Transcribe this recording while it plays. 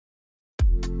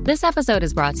This episode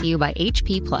is brought to you by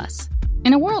HP Plus.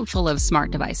 In a world full of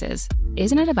smart devices,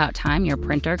 isn't it about time your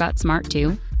printer got smart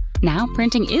too? Now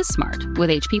printing is smart with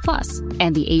HP Plus,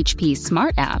 and the HP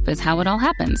Smart app is how it all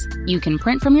happens. You can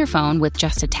print from your phone with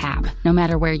just a tap, no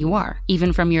matter where you are,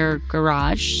 even from your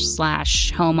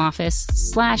garage/home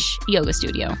office/yoga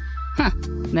studio. Huh,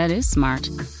 that is smart.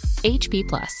 HP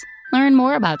Plus. Learn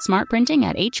more about smart printing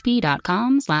at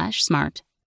hp.com/smart.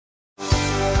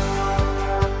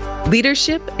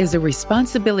 Leadership is a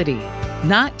responsibility,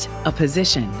 not a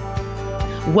position.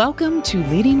 Welcome to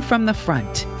Leading from the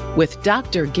Front with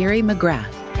Dr. Gary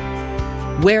McGrath,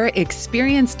 where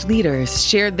experienced leaders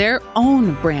share their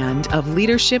own brand of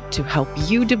leadership to help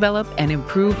you develop and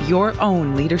improve your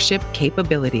own leadership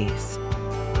capabilities.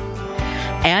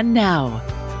 And now,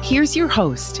 here's your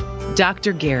host,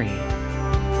 Dr. Gary.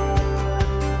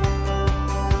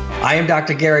 I am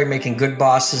Dr. Gary, making good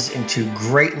bosses into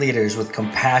great leaders with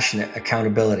compassionate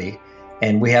accountability.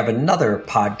 And we have another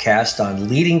podcast on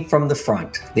leading from the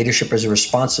front. Leadership is a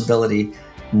responsibility,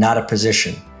 not a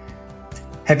position.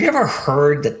 Have you ever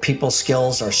heard that people's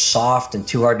skills are soft and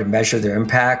too hard to measure their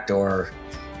impact? Or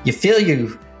you feel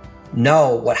you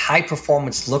know what high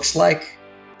performance looks like,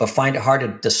 but find it hard to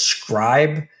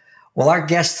describe? Well, our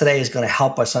guest today is going to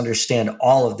help us understand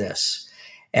all of this.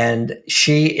 And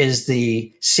she is the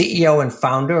CEO and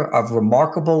founder of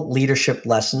Remarkable Leadership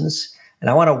Lessons. And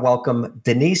I want to welcome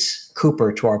Denise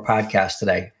Cooper to our podcast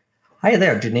today. Hi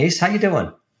there, Denise. How you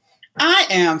doing? I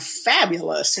am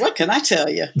fabulous. What can I tell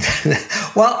you?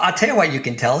 Well, I'll tell you what you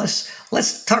can tell us.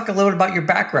 Let's talk a little bit about your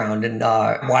background and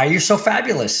why you're so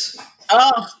fabulous.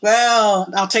 Oh, well,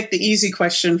 I'll take the easy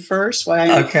question first. Why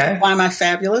am I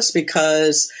fabulous?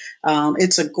 Because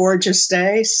it's a gorgeous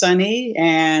day, sunny,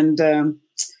 and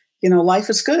life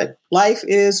is good. Life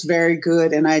is very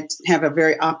good. And I have a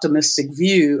very optimistic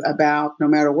view about no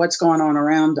matter what's going on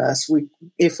around us,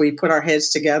 if we put our heads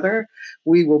together,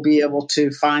 we will be able to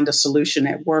find a solution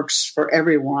that works for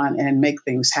everyone and make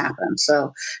things happen.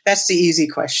 So that's the easy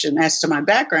question. As to my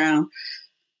background,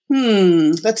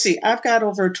 let's see. I've got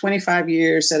over 25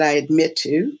 years that I admit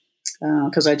to,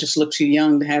 because I just look too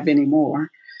young to have any more.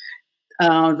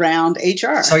 Around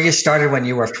HR. So you started when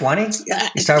you were 20?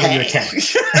 You started when you were 10?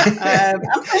 I'm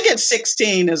thinking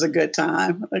 16 is a good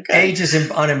time. Okay. Age is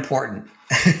unimportant.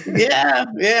 Yeah,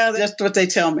 that's what they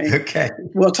tell me. Okay.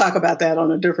 We'll talk about that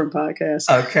on a different podcast.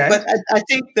 Okay. But I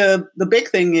think the big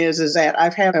thing is that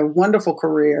I've had a wonderful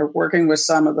career working with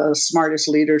some of the smartest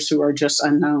leaders who are just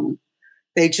unknown.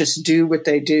 They just do what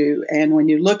they do. And when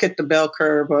you look at the bell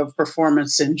curve of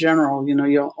performance in general,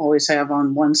 you'll always have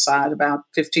on one side about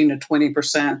 15 to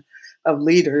 20% of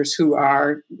leaders who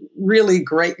are really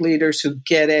great leaders who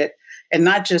get it, and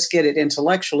not just get it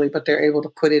intellectually, but they're able to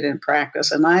put it in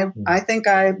practice. And I think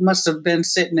I must have been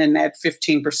sitting in that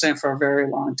 15% for a very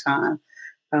long time.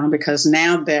 Because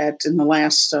now that in the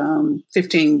last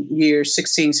 15 years,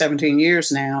 16, 17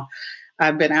 years now,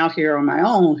 I've been out here on my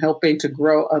own, helping to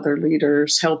grow other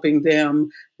leaders, helping them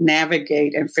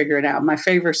navigate and figure it out. My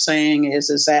favorite saying is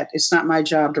that it's not my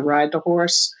job to ride the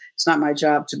horse. It's not my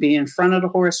job to be in front of the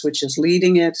horse, which is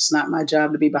leading it. It's not my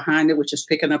job to be behind it, which is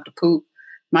picking up the poop.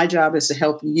 My job is to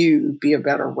help you be a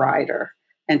better rider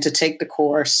and to take the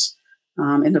course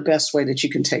in the best way that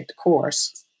you can take the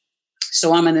course.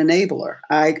 So I'm an enabler.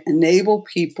 I enable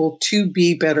people to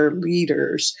be better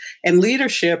leaders. And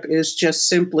leadership is just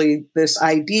simply this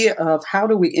idea of how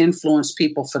do we influence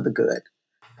people for the good?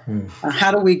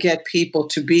 How do we get people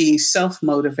to be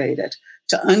self-motivated,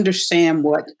 to understand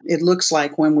what it looks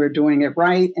like when we're doing it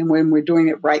right and when we're doing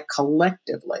it right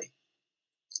collectively?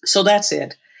 So that's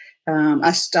it.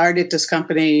 I started this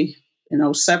company in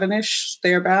 07-ish,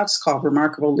 thereabouts, called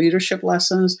Remarkable Leadership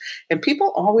Lessons. And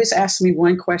people always ask me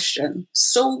one question.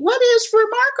 So what is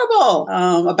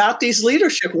remarkable about these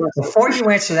leadership lessons? Before you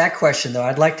answer that question, though,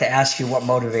 I'd like to ask you what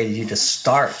motivated you to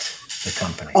start the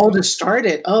company. Oh, to start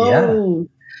it? Oh,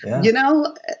 yeah.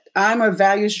 I'm a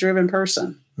values-driven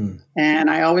person. And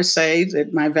I always say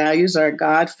that my values are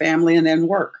God, family, and then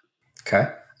work. Okay.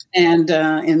 And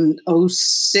in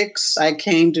 06, I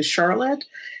came to Charlotte.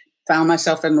 Found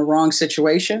myself in the wrong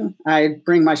situation. I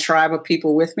bring my tribe of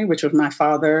people with me, which was my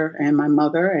father and my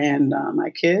mother and my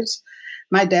kids.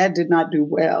 My dad did not do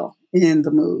well in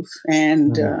the move.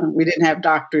 And we didn't have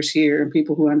doctors here and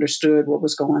people who understood what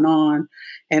was going on.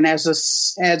 And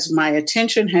as my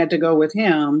attention had to go with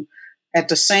him, at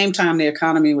the same time the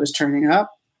economy was turning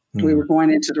up, we were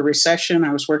going into the recession.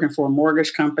 I was working for a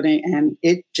mortgage company and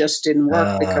it just didn't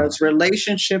work because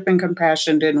relationship and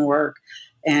compassion didn't work.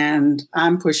 And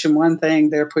I'm pushing one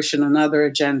thing, they're pushing another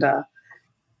agenda.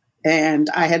 And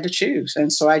I had to choose.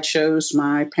 And so I chose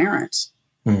my parents.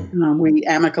 We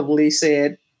amicably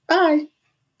said bye,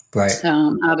 right,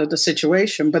 out of the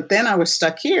situation. But then I was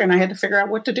stuck here and I had to figure out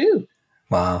what to do.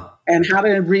 wow, And how to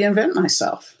reinvent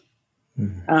myself.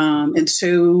 And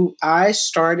so I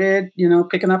started,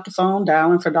 picking up the phone,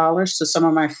 dialing for dollars to some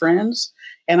of my friends.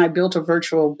 And I built a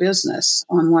virtual business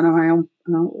on one of my own.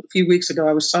 A few weeks ago,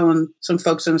 I was telling some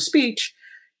folks in a speech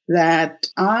that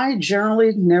I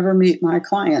generally never meet my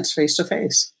clients face to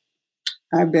face.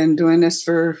 I've been doing this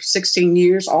for 16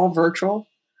 years, all virtual.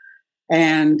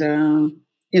 And,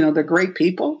 they're great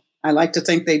people. I like to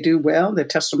think they do well. Their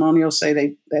testimonials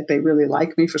say that they really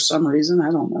like me for some reason. I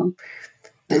don't know.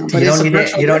 You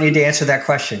don't need to answer that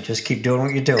question. Just keep doing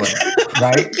what you're doing,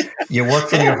 right? You work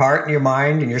from your heart and your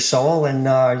mind and your soul,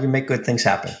 and you make good things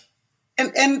happen.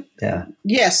 And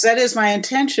yes, that is my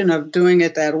intention of doing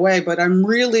it that way. But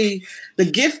the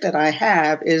gift that I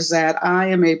have is that I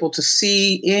am able to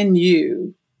see in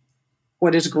you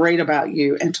what is great about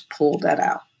you and to pull that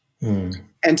out.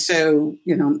 And so,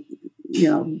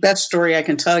 best story I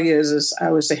can tell you is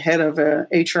I was the head of a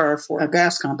HR for a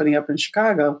gas company up in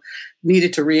Chicago,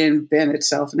 needed to reinvent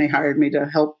itself. And they hired me to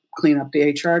help clean up the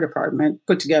HR department,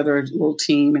 put together a little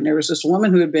team. And there was this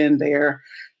woman who had been there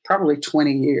probably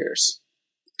 20 years,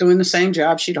 doing the same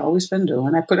job she'd always been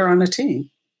doing. I put her on the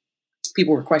team.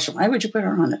 People were questioning, why would you put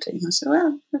her on the team? I said,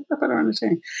 well, I put her on the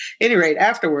team. At any rate,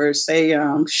 afterwards,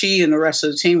 she and the rest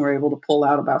of the team were able to pull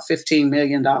out about $15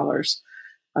 million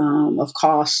of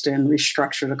cost and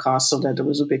restructure the cost so that there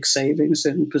was a big savings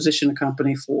and position the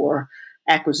company for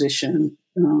acquisition,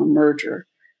 merger.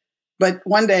 But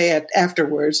one day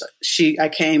afterwards, I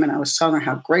came and I was telling her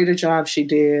how great a job she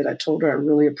did. I told her I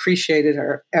really appreciated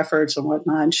her efforts and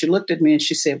whatnot. And she looked at me and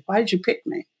she said, why did you pick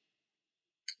me?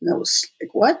 And I was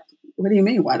like, what? What do you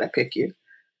mean, why did I pick you?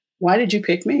 Why did you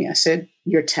pick me? I said,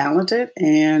 you're talented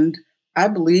and I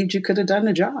believed you could have done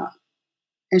the job.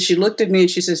 And she looked at me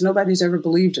and she says, nobody's ever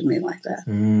believed in me like that.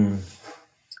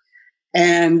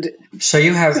 And so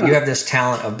you have this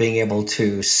talent of being able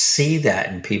to see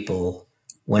that in people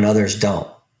when others don't.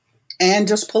 And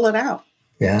just pull it out.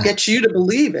 Yeah. Get you to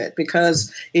believe it,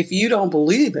 because if you don't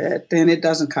believe it, then it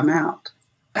doesn't come out.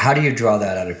 How do you draw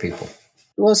that out of people?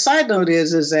 Well, a side note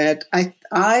is that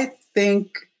I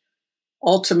think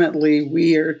ultimately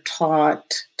we are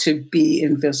taught to be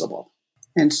invisible.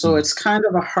 And so it's kind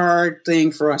of a hard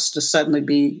thing for us to suddenly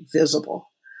be visible.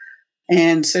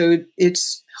 And so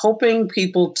it's helping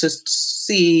people to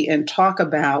see and talk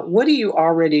about, what do you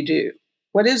already do?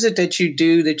 What is it that you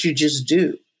do that you just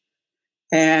do?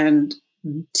 And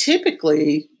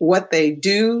typically what they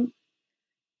do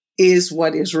is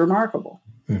what is remarkable.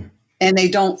 And they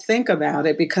don't think about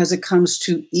it because it comes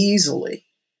too easily.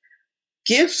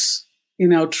 Gifts,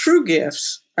 true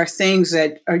gifts are things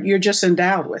that you're just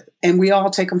endowed with, and we all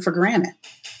take them for granted.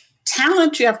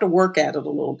 Talent, you have to work at it a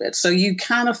little bit. So you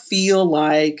kind of feel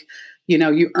like,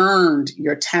 you earned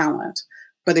your talent.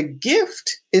 But a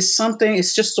gift is something,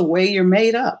 it's just the way you're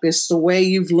made up. It's the way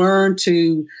you've learned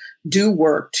to do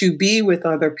work, to be with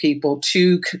other people,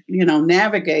 to,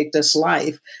 navigate this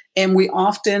life. And we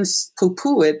often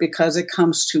poo-poo it because it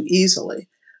comes too easily.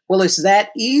 Well, it's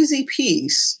that easy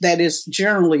piece that is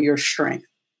generally your strength.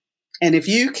 And if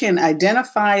you can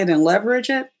identify it and leverage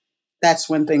it, that's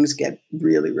when things get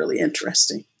really, really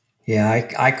interesting. Yeah,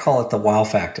 I call it the wow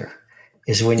factor,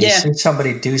 is when you see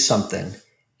somebody do something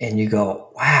and you go,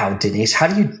 wow, Denise, how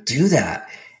do you do that?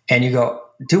 And you go,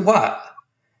 do what?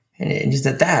 And you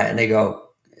did that. And they go,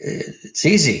 it's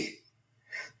easy.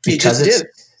 Because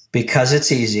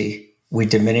it's easy, we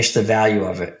diminish the value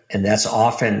of it. And that's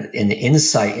often an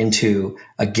insight into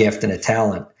a gift and a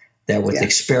talent that with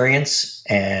experience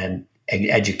and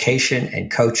education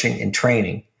and coaching and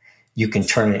training, you can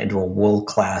turn it into a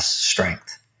world-class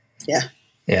strength. Yeah.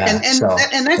 Yeah.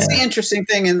 And that's the interesting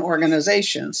thing in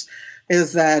organizations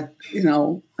is that,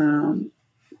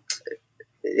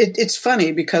 it's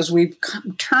funny because we've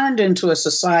turned into a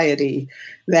society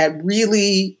that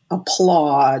really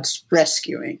applauds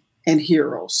rescuing and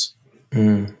heroes.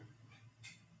 And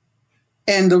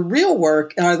the real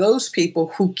work are those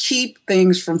people who keep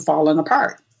things from falling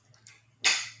apart.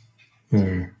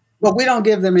 But we don't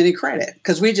give them any credit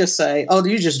because we just say, oh,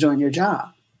 you're just doing your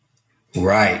job.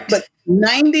 Right. But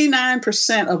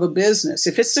 99% of a business,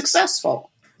 if it's successful,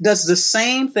 does the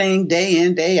same thing day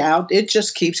in, day out. It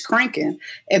just keeps cranking.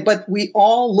 But we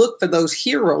all look for those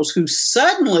heroes who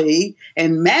suddenly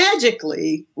and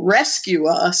magically rescue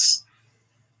us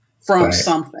from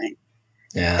something.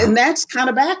 Yeah. And that's kind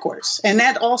of backwards. And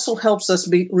that also helps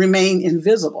us remain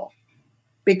invisible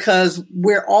because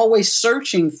we're always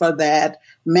searching for that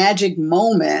magic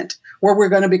moment where we're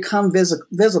going to become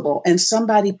visible and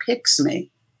somebody picks me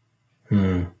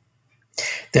Hmm.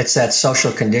 That's that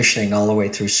social conditioning all the way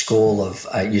through school of,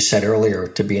 you said earlier,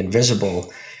 to be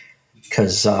invisible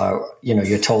because,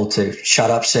 you're told to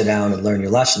shut up, sit down, and learn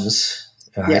your lessons.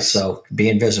 All right, Yes. so be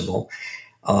invisible.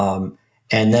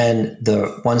 And then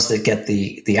the ones that get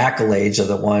the accolades are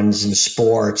the ones in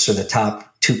sports or the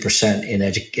top 2%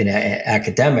 in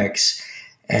academics.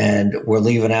 And we're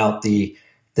leaving out the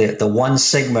 1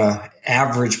 sigma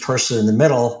average person in the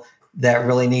middle that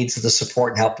really needs the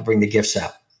support and help to bring the gifts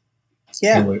out.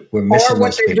 Yeah. And we're missing or what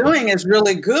those they're people. doing is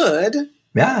really good.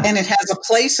 Yeah. And it has a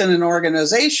place in an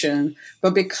organization,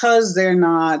 but because they're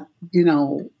not,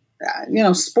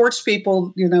 sports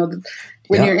people,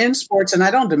 when you're in sports, and I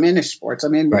don't diminish sports, I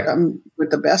mean, Right. I'm with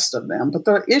the best of them, but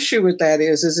the issue with that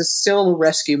is it's still a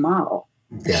rescue model,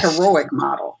 Yes. a heroic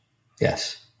model.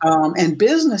 Yes. And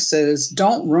businesses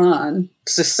don't run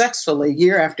successfully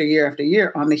year after year after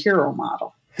year on the hero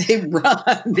model. They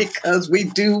run because we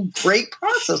do great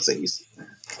processes.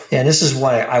 Yeah, and this is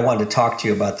why I wanted to talk to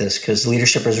you about this, because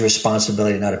leadership is a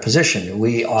responsibility, not a position.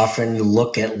 We often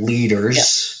look at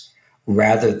leaders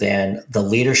rather than the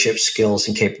leadership skills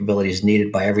and capabilities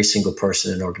needed by every single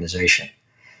person in an organization.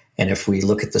 And if we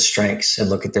look at the strengths and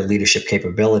look at their leadership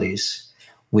capabilities,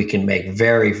 we can make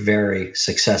very, very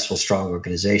successful, strong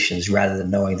organizations rather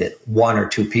than knowing that 1 or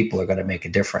 2 people are going to make a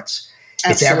difference.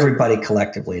 Absolutely. It's everybody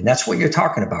collectively. And that's what you're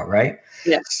talking about, right?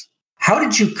 Yes. How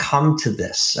did you come to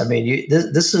this? I mean,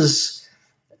 this is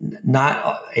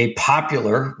not a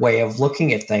popular way of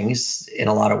looking at things in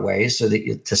a lot of ways, so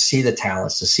that to see the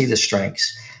talents, to see the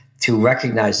strengths, to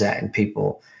recognize that in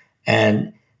people,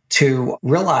 and to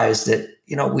realize that,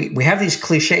 we have these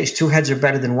cliches, 2 heads are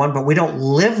better than 1, but we don't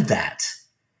live that.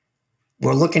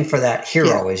 We're looking for that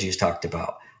hero, as you talked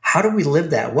about. How do we live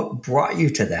that? What brought you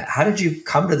to that? How did you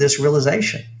come to this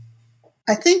realization?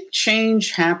 I think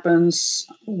change happens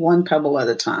 1 pebble at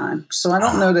a time. So I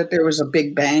don't know that there was a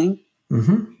big bang.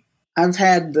 Mm-hmm. I've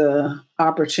had the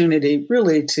opportunity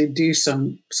really to do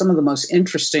some of the most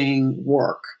interesting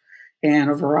work in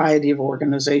a variety of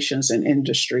organizations and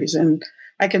industries. And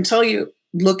I can tell you,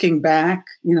 looking back,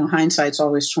 hindsight's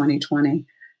always 20/20.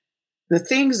 The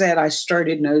things that I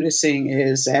started noticing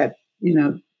is that,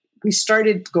 we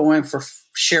started going for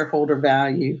shareholder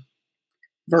value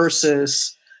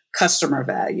versus customer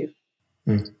value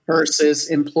versus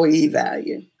employee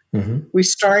value. Mm-hmm. We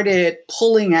started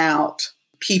pulling out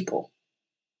people,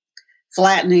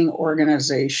 flattening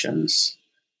organizations,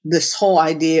 this whole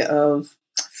idea of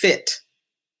fit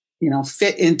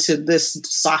into this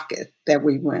socket that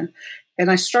we went. And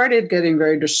I started getting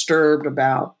very disturbed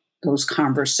about those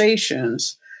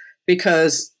conversations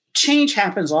because change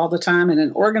happens all the time. In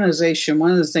an organization,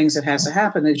 one of the things that has to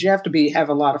happen is you have to have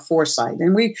a lot of foresight.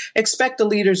 And we expect the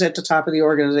leaders at the top of the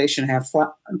organization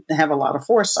to have a lot of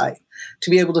foresight, to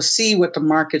be able to see what the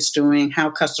market's doing, how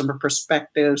customer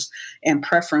perspectives and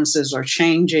preferences are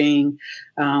changing,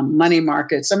 money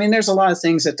markets. I mean, there's a lot of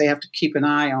things that they have to keep an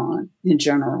eye on in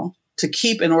general to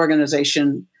keep an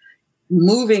organization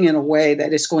moving in a way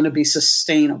that is going to be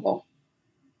sustainable.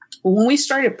 When we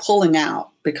started pulling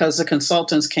out, because the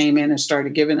consultants came in and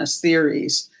started giving us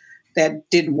theories that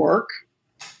didn't work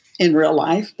in real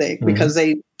life, because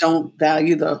they don't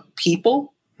value the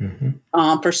people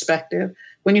perspective.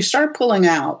 When you start pulling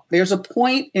out, there's a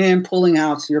point in pulling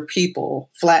out your people,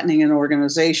 flattening an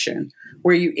organization,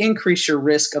 where you increase your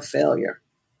risk of failure.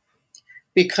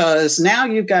 Because now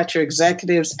you've got your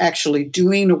executives actually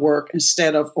doing the work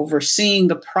instead of overseeing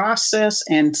the process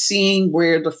and seeing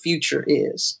where the future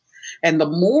is. And the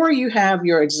more you have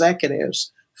your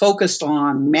executives focused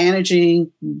on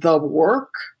managing the work,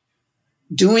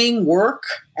 doing work,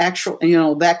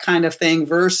 that kind of thing,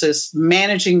 versus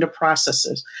managing the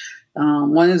processes.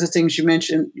 One of the things you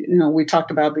mentioned, we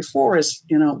talked about before is,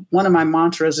 one of my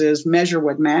mantras is measure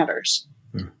what matters.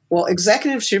 Well,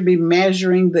 executives should be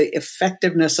measuring the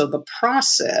effectiveness of the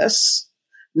process,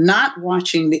 not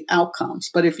watching the outcomes.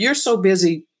 But if you're so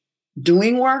busy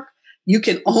doing work, you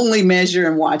can only measure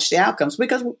and watch the outcomes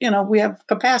because, we have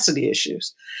capacity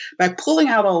issues. By pulling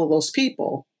out all of those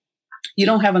people, you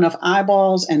don't have enough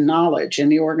eyeballs and knowledge in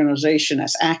the organization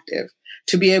that's active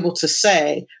to be able to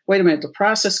say, wait a minute, the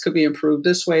process could be improved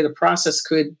this way. The process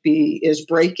is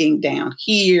breaking down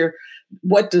here.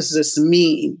 What does this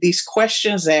mean? These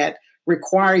questions that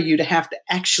require you to have to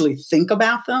actually think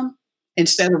about them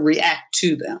instead of react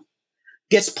to them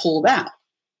gets pulled out.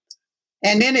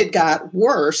 And then it got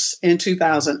worse in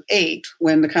 2008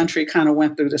 when the country kind of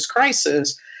went through this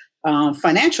crisis,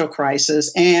 financial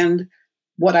crisis. And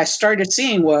what I started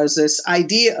seeing was this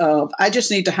idea of, I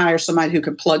just need to hire somebody who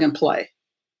can plug and play.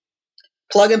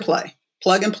 Plug and play.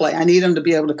 Plug and play. I need them to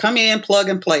be able to come in, plug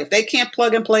and play. If they can't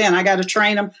plug and play and I got to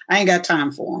train them, I ain't got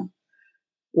time for them.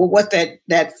 Well, what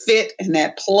that fit and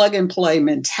that plug and play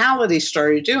mentality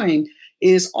started doing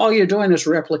is all you're doing is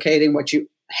replicating what you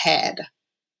had.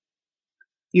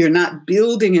 You're not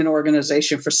building an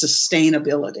organization for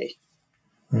sustainability.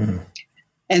 Mm-hmm.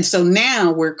 And so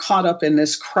now we're caught up in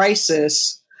this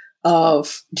crisis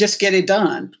of just get it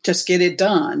done, just get it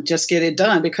done, just get it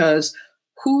done, because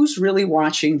who's really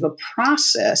watching the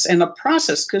process? And the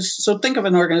process, so think of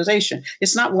an organization.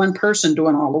 It's not one person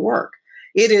doing all the work.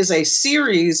 It is a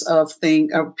series of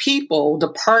people,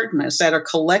 departments that are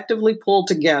collectively pulled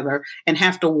together and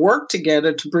have to work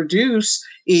together to produce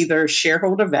either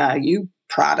shareholder value,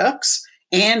 products,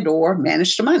 and or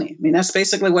manage the money. I mean, that's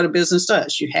basically what a business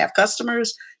does. You have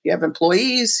customers, you have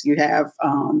employees, you have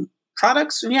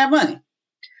products, and you have money.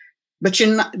 But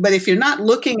if you're not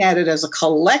looking at it as a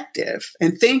collective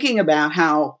and thinking about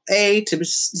how A to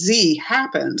Z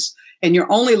happens, and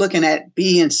you're only looking at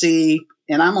B and C,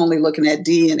 and I'm only looking at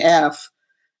D and F,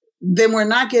 then we're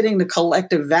not getting the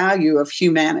collective value of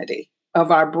humanity,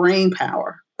 of our brain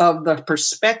power, of the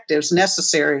perspectives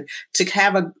necessary to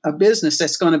have a business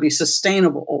that's going to be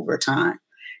sustainable over time.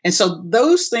 And so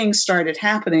those things started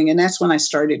happening, and that's when I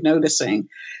started noticing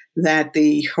that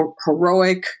the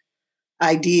heroic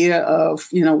idea of,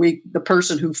 the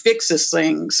person who fixes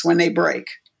things when they break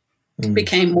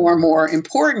became more and more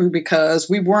important, because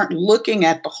we weren't looking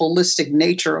at the holistic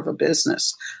nature of a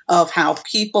business, of how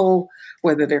people,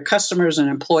 whether they're customers and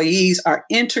employees, are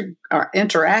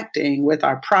interacting with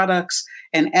our products,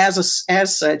 and as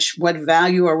such, what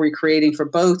value are we creating for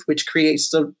both, which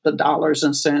creates the dollars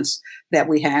and cents that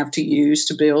we have to use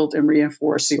to build and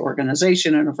reinforce the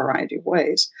organization in a variety of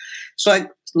ways. So,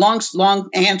 long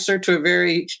answer to a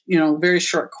very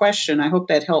short question. I hope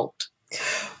that helped.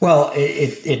 Well,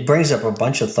 it brings up a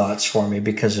bunch of thoughts for me,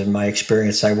 because in my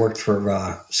experience, I worked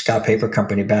for Scott Paper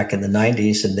Company back in the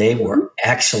 90s, and they were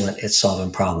excellent at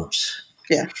solving problems.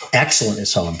 Yeah. Excellent at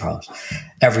solving problems.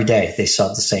 Every day they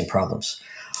solved the same problems.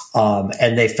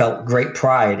 And they felt great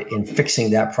pride in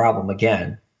fixing that problem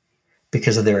again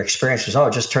because of their experiences. Oh,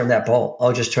 just turn that bolt.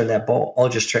 Oh, just turn that bolt. Oh,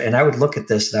 just turn. And I would look at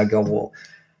this and I'd go, well,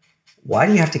 why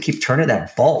do you have to keep turning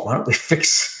that bolt? Why don't we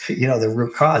fix, the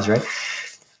root cause, right?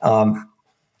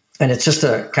 And it's just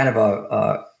a kind of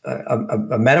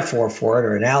a metaphor for it,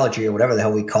 or analogy, or whatever the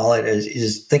hell we call it,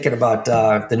 is thinking about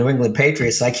the New England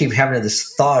Patriots. And I keep having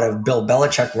this thought of Bill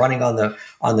Belichick running on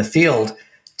the field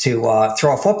to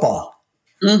throw a football.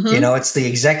 Mm-hmm. It's the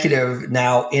executive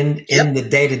now in the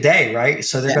day-to-day, right?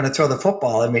 So they're going to throw the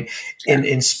football. I mean,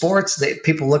 in sports,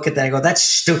 people look at that and go, that's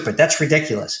stupid. That's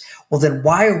ridiculous. Well, then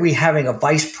why are we having a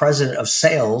vice president of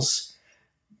sales,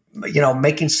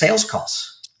 making sales calls?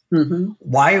 Mm-hmm.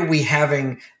 Why are we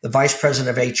having the vice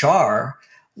president of HR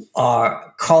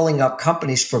calling up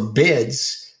companies for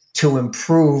bids to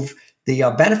improve the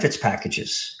benefits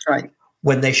packages? Right.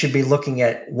 When they should be looking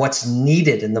at what's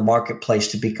needed in the marketplace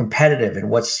to be competitive, and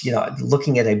what's,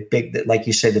 looking at a big, like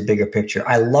you say, the bigger picture.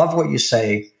 I love what you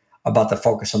say about the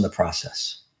focus on the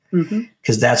process,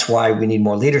 because that's why we need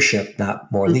more leadership,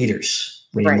 not more leaders.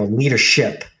 We need more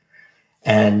leadership.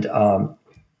 And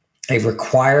it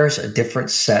requires a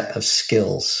different set of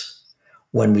skills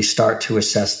when we start to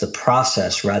assess the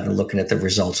process rather than looking at the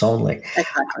results only.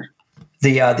 Exactly.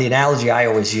 The analogy I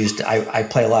always used, I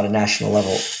play a lot of national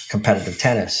level competitive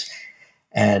tennis.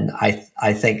 And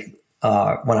I think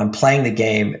when I'm playing the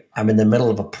game, I'm in the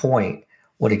middle of a point.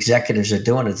 What executives are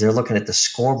doing is they're looking at the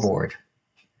scoreboard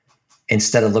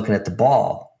instead of looking at the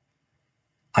ball.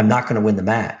 I'm not going to win the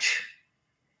match.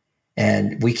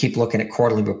 And we keep looking at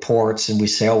quarterly reports and we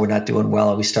say, oh, we're not doing well.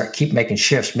 And we keep making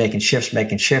shifts.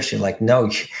 You're like,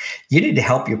 no, you need to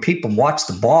help your people watch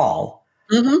the ball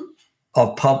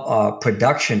of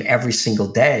production every single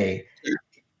day,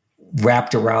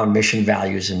 wrapped around mission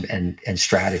values and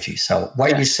strategy. So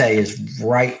what you say is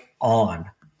right on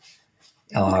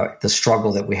the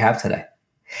struggle that we have today.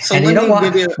 So and you know what?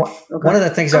 One of the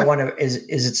things I want to is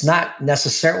it's not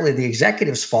necessarily the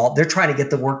executive's fault. They're trying to get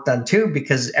the work done too,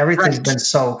 because everything's been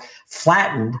so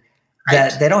flattened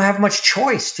that they don't have much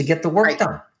choice to get the work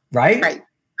done. Right.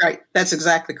 That's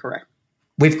exactly correct.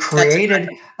 We've created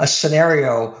a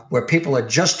scenario where people are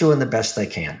just doing the best they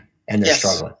can and they're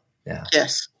struggling. Yeah.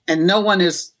 Yes. And no one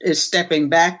is stepping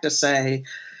back to say,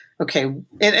 okay, and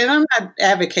I'm not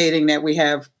advocating that we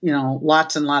have,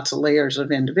 lots and lots of layers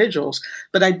of individuals,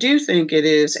 but I do think it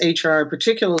is HR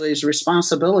particularly's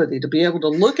responsibility to be able to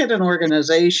look at an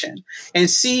organization and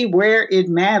see where it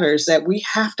matters that we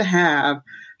have to have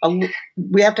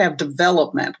we have to have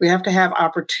development. We have to have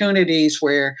opportunities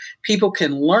where people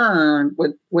can learn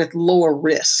with lower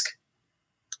risk.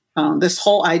 This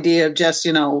whole idea of just,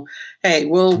 hey,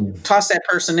 we'll toss that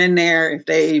person in there. If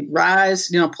they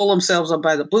rise, pull themselves up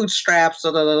by the bootstraps,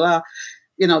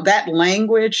 that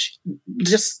language,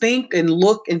 just think and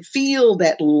look and feel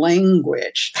that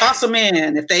language. Toss them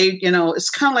in. If they, it's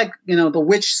kind of like,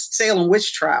 the Salem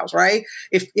witch trials, right?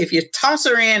 If you toss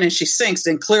her in and she sinks,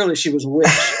 then clearly she was a witch.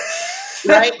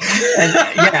 Right?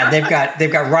 And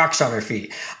they've got rocks on their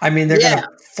feet. I mean, they're going to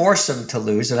force them to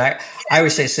lose. And I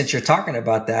always say, since you're talking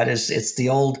about that, it's the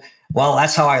old, well,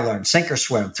 that's how I learned, sink or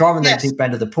swim, throw them in the deep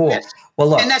end of the pool. Yes. Well,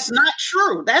 look. And that's not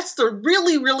true. That's the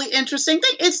really, really interesting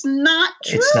thing. It's not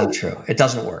true. It's not true. It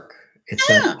doesn't work.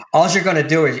 All you're going to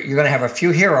do is you're going to have a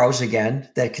few heroes again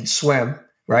that can swim,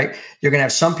 right? You're going to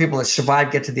have some people that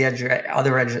survive, get to the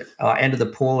other end of the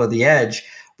pool or the edge,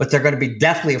 but they're going to be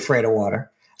deathly afraid of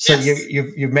water. So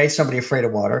you've made somebody afraid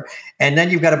of water, and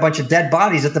then you've got a bunch of dead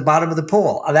bodies at the bottom of the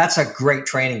pool. That's a great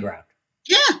training ground.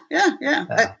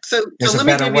 Yeah. So there's a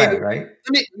better way, right?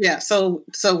 So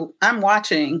I'm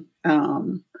watching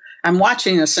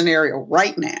a scenario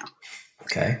right now.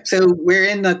 Okay. So we're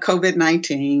in the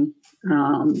COVID-19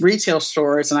 retail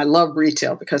stores, and I love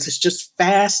retail because it's just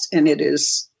fast and it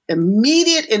is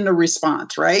immediate in the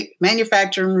response, right?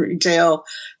 Manufacturing, retail,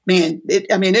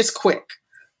 it's quick.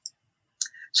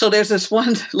 So there's this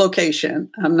one location.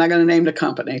 I'm not going to name the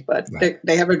company, but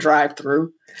they have a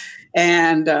drive-through,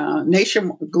 and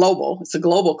global. It's a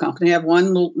global company. They have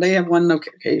one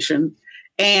location,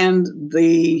 and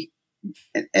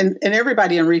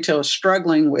everybody in retail is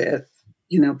struggling with,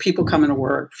 people coming to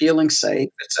work, feeling safe,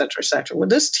 et cetera, et cetera. Well,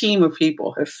 this team of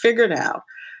people have figured out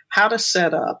how to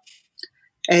set up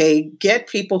get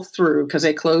people through, because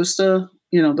they closed the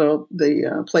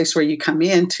place where you come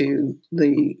into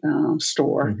the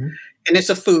store, and it's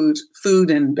a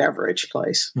food and beverage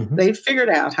place. They figured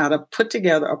out how to put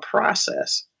together a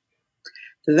process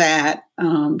that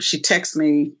she texted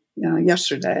me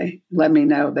yesterday, let me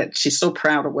know that she's so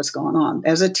proud of what's going on.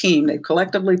 As a team, they've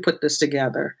collectively put this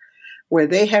together where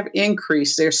they have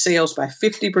increased their sales by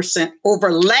 50%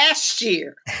 over last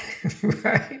year.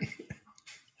 Right.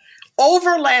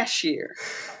 Over last year,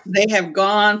 they have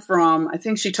gone from, I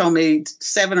think she told me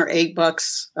 $7 or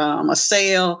 $8 a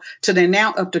sale, to they're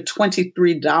now up to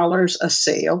 $23 a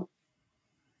sale.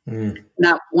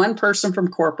 Not one person from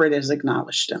corporate has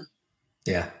acknowledged them.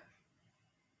 Yeah.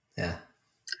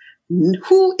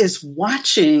 Who is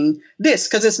watching this?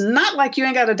 Because it's not like you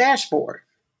ain't got a dashboard.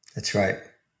 That's right.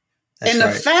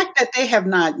 The fact that they have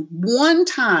not one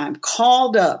time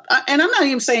called up, and I'm not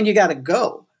even saying you got to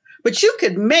go, but you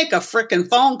could make a freaking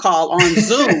phone call on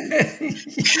Zoom.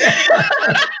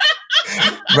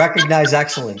 Recognize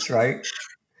excellence, right?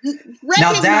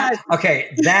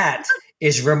 That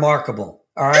is remarkable.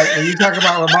 All right. When you talk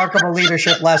about remarkable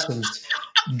leadership lessons,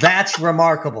 that's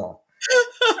remarkable.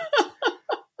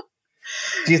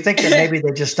 Do you think that maybe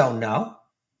they just don't know?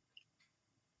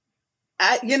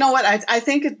 You know what? I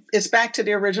think it's back to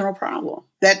the original problem,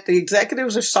 that the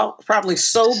executives are probably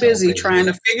so busy trying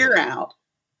to figure out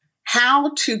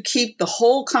how to keep the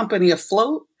whole company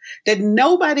afloat that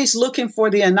nobody's looking for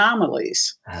the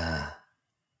anomalies.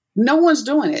 No one's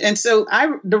doing it. And so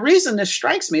the reason this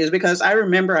strikes me is because I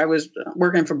remember I was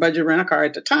working for Budget Rent-A-Car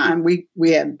at the time.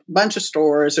 We had a bunch of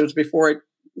stores. It was before it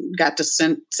got to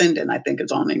Sendin, I think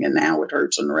it's owning, and now it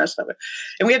hurts and the rest of it.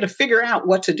 And we had to figure out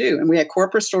what to do. And we had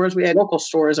corporate stores, we had local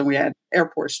stores, and we had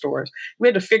airport stores. We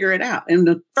had to figure it out. And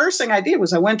the first thing I did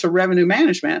was I went to revenue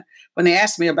management when they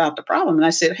asked me about the problem. And I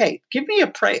said, hey, give me a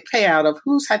payout of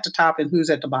who's at the top and who's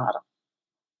at the bottom.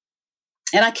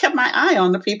 And I kept my eye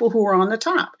on the people who were on the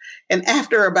top. And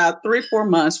after about 3 or 4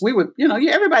 months, we would,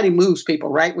 everybody moves people,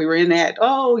 right? We were in that,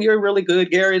 oh, you're really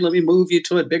good, Gary. Let me move you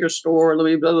to a bigger store.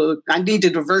 I need to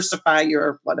diversify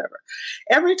your whatever.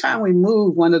 Every time we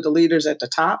moved one of the leaders at the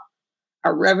top,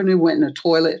 our revenue went in the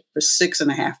toilet for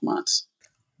 6.5 months.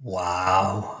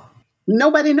 Wow.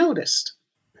 Nobody noticed.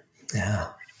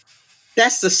 Yeah.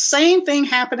 That's the same thing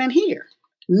happening here.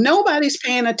 Nobody's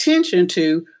paying attention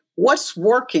to what's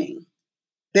working.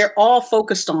 They're all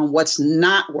focused on what's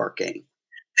not working.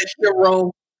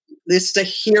 It's the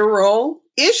hero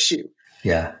issue.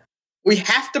 Yeah. We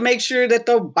have to make sure that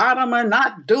the bottom are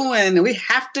not doing. We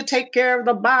have to take care of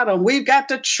the bottom. We've got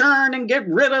to churn and get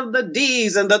rid of the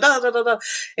D's and the da-da-da-da.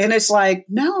 And it's like,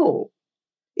 no.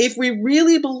 If we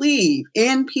really believe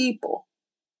in people,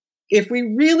 if we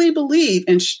really believe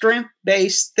in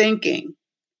strength-based thinking,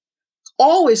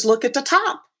 always look at the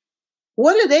top.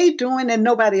 What are they doing that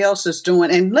nobody else is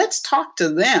doing? And let's talk to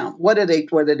them. What are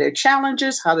their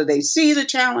challenges? How do they see the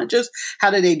challenges?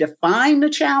 How do they define the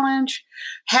challenge?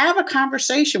 Have a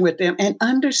conversation with them and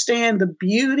understand the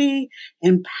beauty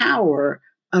and power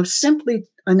of simply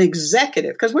an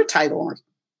executive, because we're title oriented,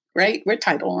 right? We're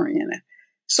title oriented.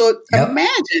 So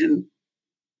imagine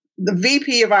the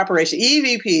VP of operation,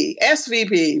 EVP,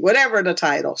 SVP, whatever the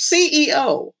title,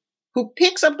 CEO, who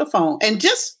picks up the phone and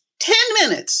just 10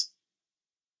 minutes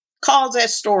calls that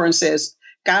store and says,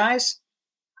 guys,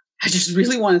 I just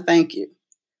really want to thank you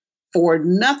for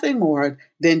nothing more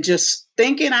than just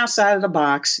thinking outside of the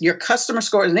box. Your customer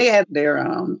scores, and they had their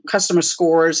customer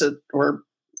scores that were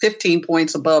 15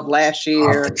 points above last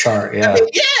year. Off the chart, yeah. I mean,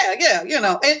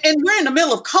 yeah, and we're in the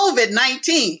middle of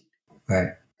COVID-19. Right.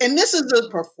 And this is the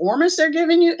performance they're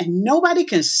giving you, and nobody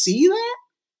can see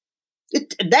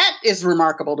that? That is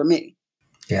remarkable to me.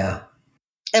 Yeah.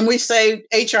 And we say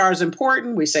HR is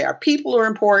important. We say our people are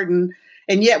important.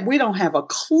 And yet we don't have a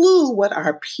clue what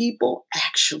our people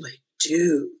actually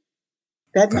do.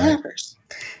 That matters.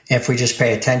 If we just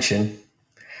pay attention,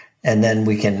 and then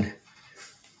we can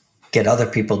get other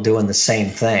people doing the same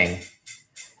thing,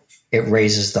 it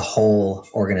raises the whole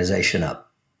organization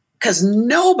up. Because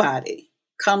nobody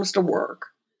comes to work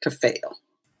to fail.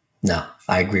 No,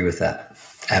 I agree with that.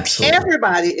 Absolutely.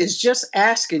 Everybody is just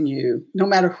asking you, no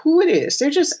matter who it is,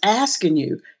 they're just asking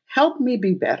you, help me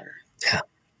be better. Yeah.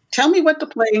 Tell me what the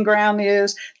playing ground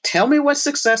is. Tell me what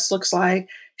success looks like.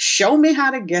 Show me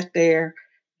how to get there.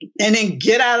 And then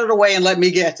get out of the way and let me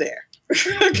get there.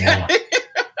 Yeah.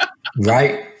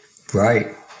 Right.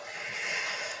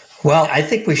 Well, I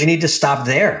think we need to stop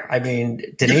there. I mean,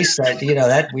 Denise said,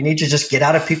 that we need to just get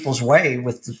out of people's way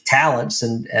with the talents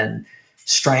and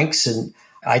strengths. And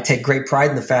I take great pride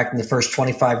in the fact in the first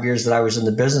 25 years that I was in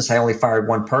the business, I only fired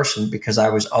one person because I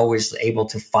was always able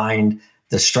to find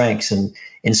the strengths. And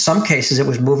in some cases, it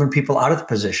was moving people out of the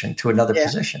position to another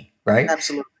position, right?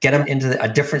 Absolutely. Get them into a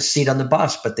different seat on the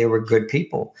bus, but they were good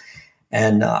people.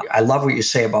 And I love what you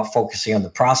say about focusing on the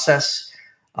process.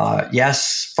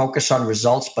 Yes, focus on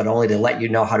results, but only to let you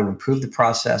know how to improve the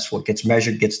process. What gets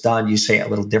measured gets done. You say it a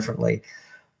little differently.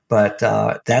 But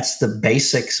that's the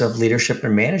basics of leadership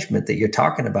and management that you're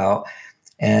talking about.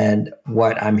 And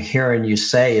what I'm hearing you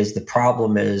say is the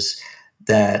problem is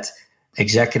that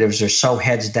executives are so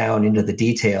heads down into the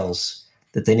details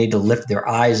that they need to lift their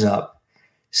eyes up,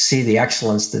 see the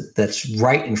excellence that's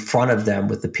right in front of them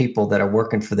with the people that are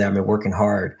working for them and working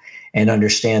hard, and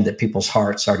understand that people's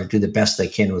hearts are to do the best they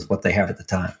can with what they have at the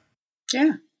time.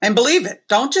 Yeah. And believe it.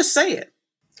 Don't just say it.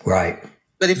 Right.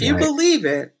 But if you believe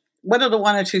it, what are the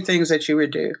one or two things that you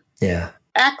would do? Yeah.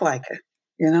 Act like it,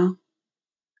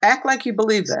 Act like you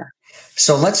believe that.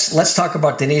 So let's talk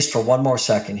about Denise for one more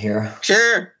second here.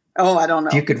 Sure. Oh, I don't know.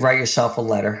 If you could write yourself a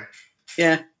letter.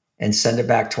 Yeah. And send it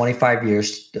back 25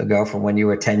 years ago from when you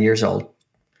were 10 years old,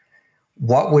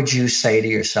 what would you say to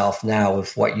yourself now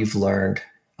with what you've learned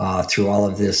through all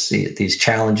of these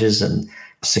challenges and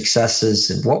successes?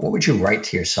 And what would you write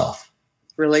to yourself?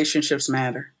 Relationships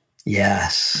matter.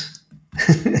 Yes.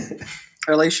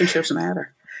 Relationships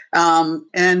matter.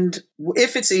 And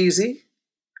if it's easy,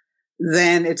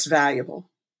 then it's valuable.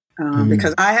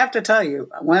 Because I have to tell you,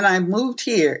 when I moved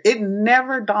here, it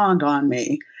never dawned on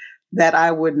me that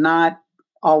I would not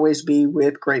always be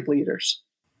with great leaders.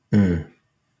 It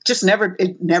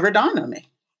never dawned on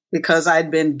me because I'd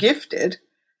been gifted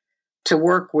to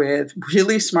work with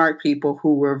really smart people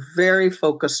who were very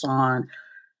focused on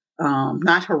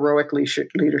not heroic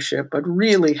leadership, but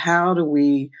really how do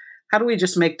we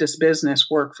just make this business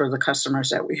work for the customers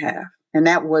that we have? And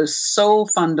that was so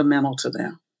fundamental to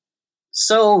them.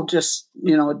 So just,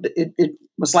 it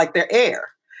was like their air.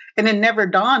 And it never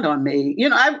dawned on me.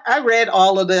 I read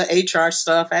all of the HR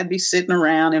stuff. I'd be sitting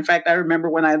around. In fact, I remember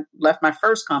when I left my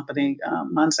first company,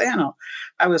 Monsanto,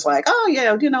 I was like, oh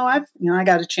yeah, I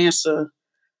got a chance to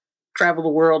travel the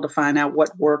world to find out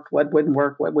what worked, what wouldn't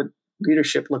work, what would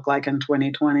leadership look like in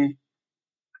 2020.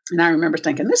 And I remember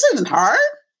thinking, this isn't hard.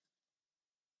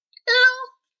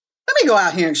 Let me go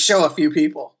out here and show a few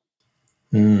people.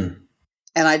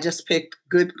 And I just picked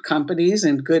good companies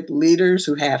and good leaders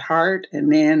who had heart.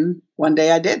 And then one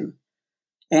day I didn't.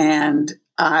 And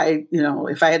I,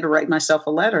 if I had to write myself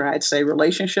a letter, I'd say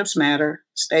relationships matter,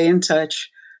 stay in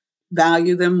touch,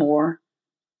 value them more,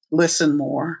 listen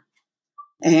more.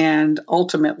 And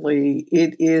ultimately,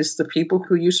 it is the people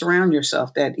who you surround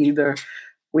yourself that either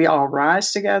we all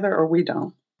rise together or we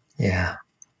don't. Yeah.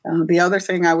 The other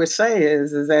thing I would say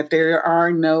is that there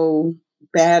are no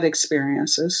bad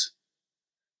experiences.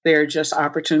 They're just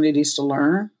opportunities to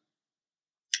learn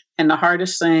And the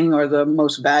hardest thing or the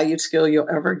most valued skill you'll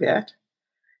ever get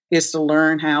is to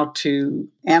learn how to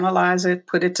analyze it,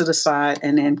 put it to the side,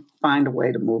 and then find a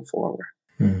way to move forward.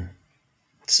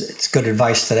 It's good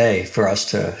advice today for us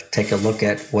to take a look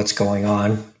at what's going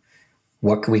on,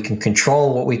 what we can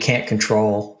control, what we can't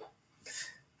control,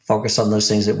 focus on those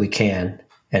things that we can,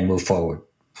 and move forward.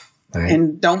 Right?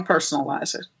 And don't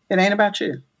personalize it. It ain't about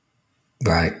you.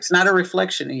 Right. It's not a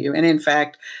reflection of you. And in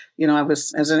fact, I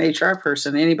was, as an HR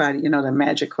person, anybody, the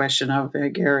magic question of,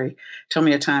 Gary, tell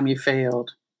me a time you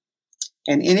failed.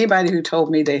 And anybody who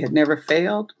told me they had never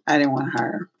failed, I didn't want to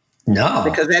hire. No.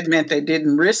 Because that meant they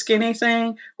didn't risk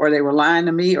anything, or they were lying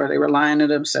to me, or they were lying to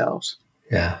themselves.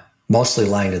 Yeah, mostly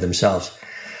lying to themselves.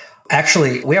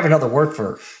 Actually, we have another word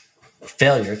for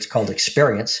failure. It's called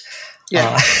experience.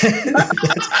 Yeah.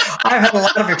 I've had a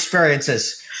lot of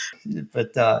experiences.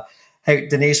 But hey,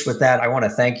 Denise, with that, I want to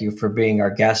thank you for being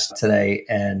our guest today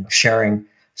and sharing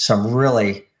some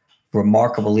really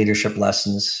remarkable leadership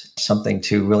lessons, something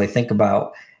to really think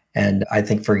about. And I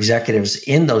think for executives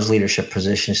in those leadership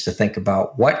positions to think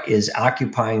about what is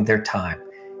occupying their time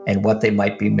and what they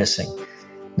might be missing,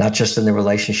 not just in the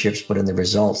relationships, but in the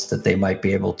results that they might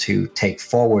be able to take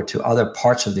forward to other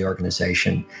parts of the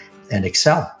organization and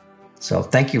excel. So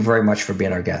thank you very much for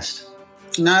being our guest.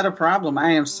 Not a problem.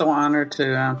 I am so honored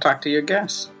to talk to your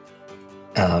guests.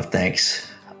 Thanks.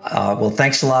 Well,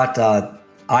 thanks a lot.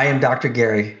 I am Dr.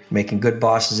 Gary, making good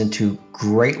bosses into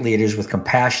great leaders with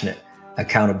compassionate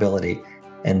accountability.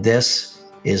 And this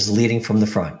is Leading from the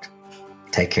Front.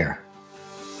 Take care.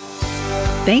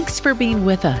 Thanks for being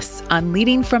with us on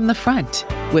Leading from the Front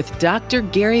with Dr.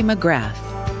 Gary McGrath.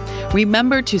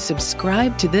 Remember to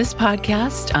subscribe to this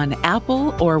podcast on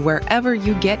Apple or wherever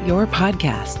you get your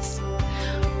podcasts.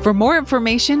 For more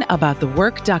information about the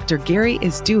work Dr. Gary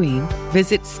is doing,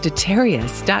 visit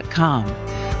statarius.com,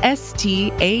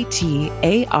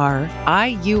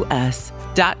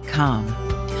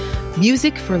 STATARIUS.com.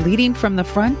 Music for Leading from the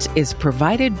Front is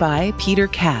provided by Peter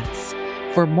Katz.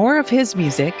 For more of his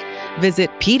music, visit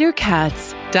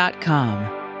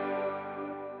peterkatz.com.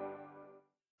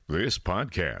 This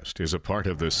podcast is a part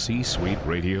of the C-Suite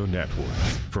Radio Network.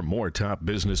 For more top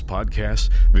business podcasts,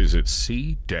 visit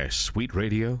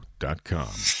c-suiteradio.com.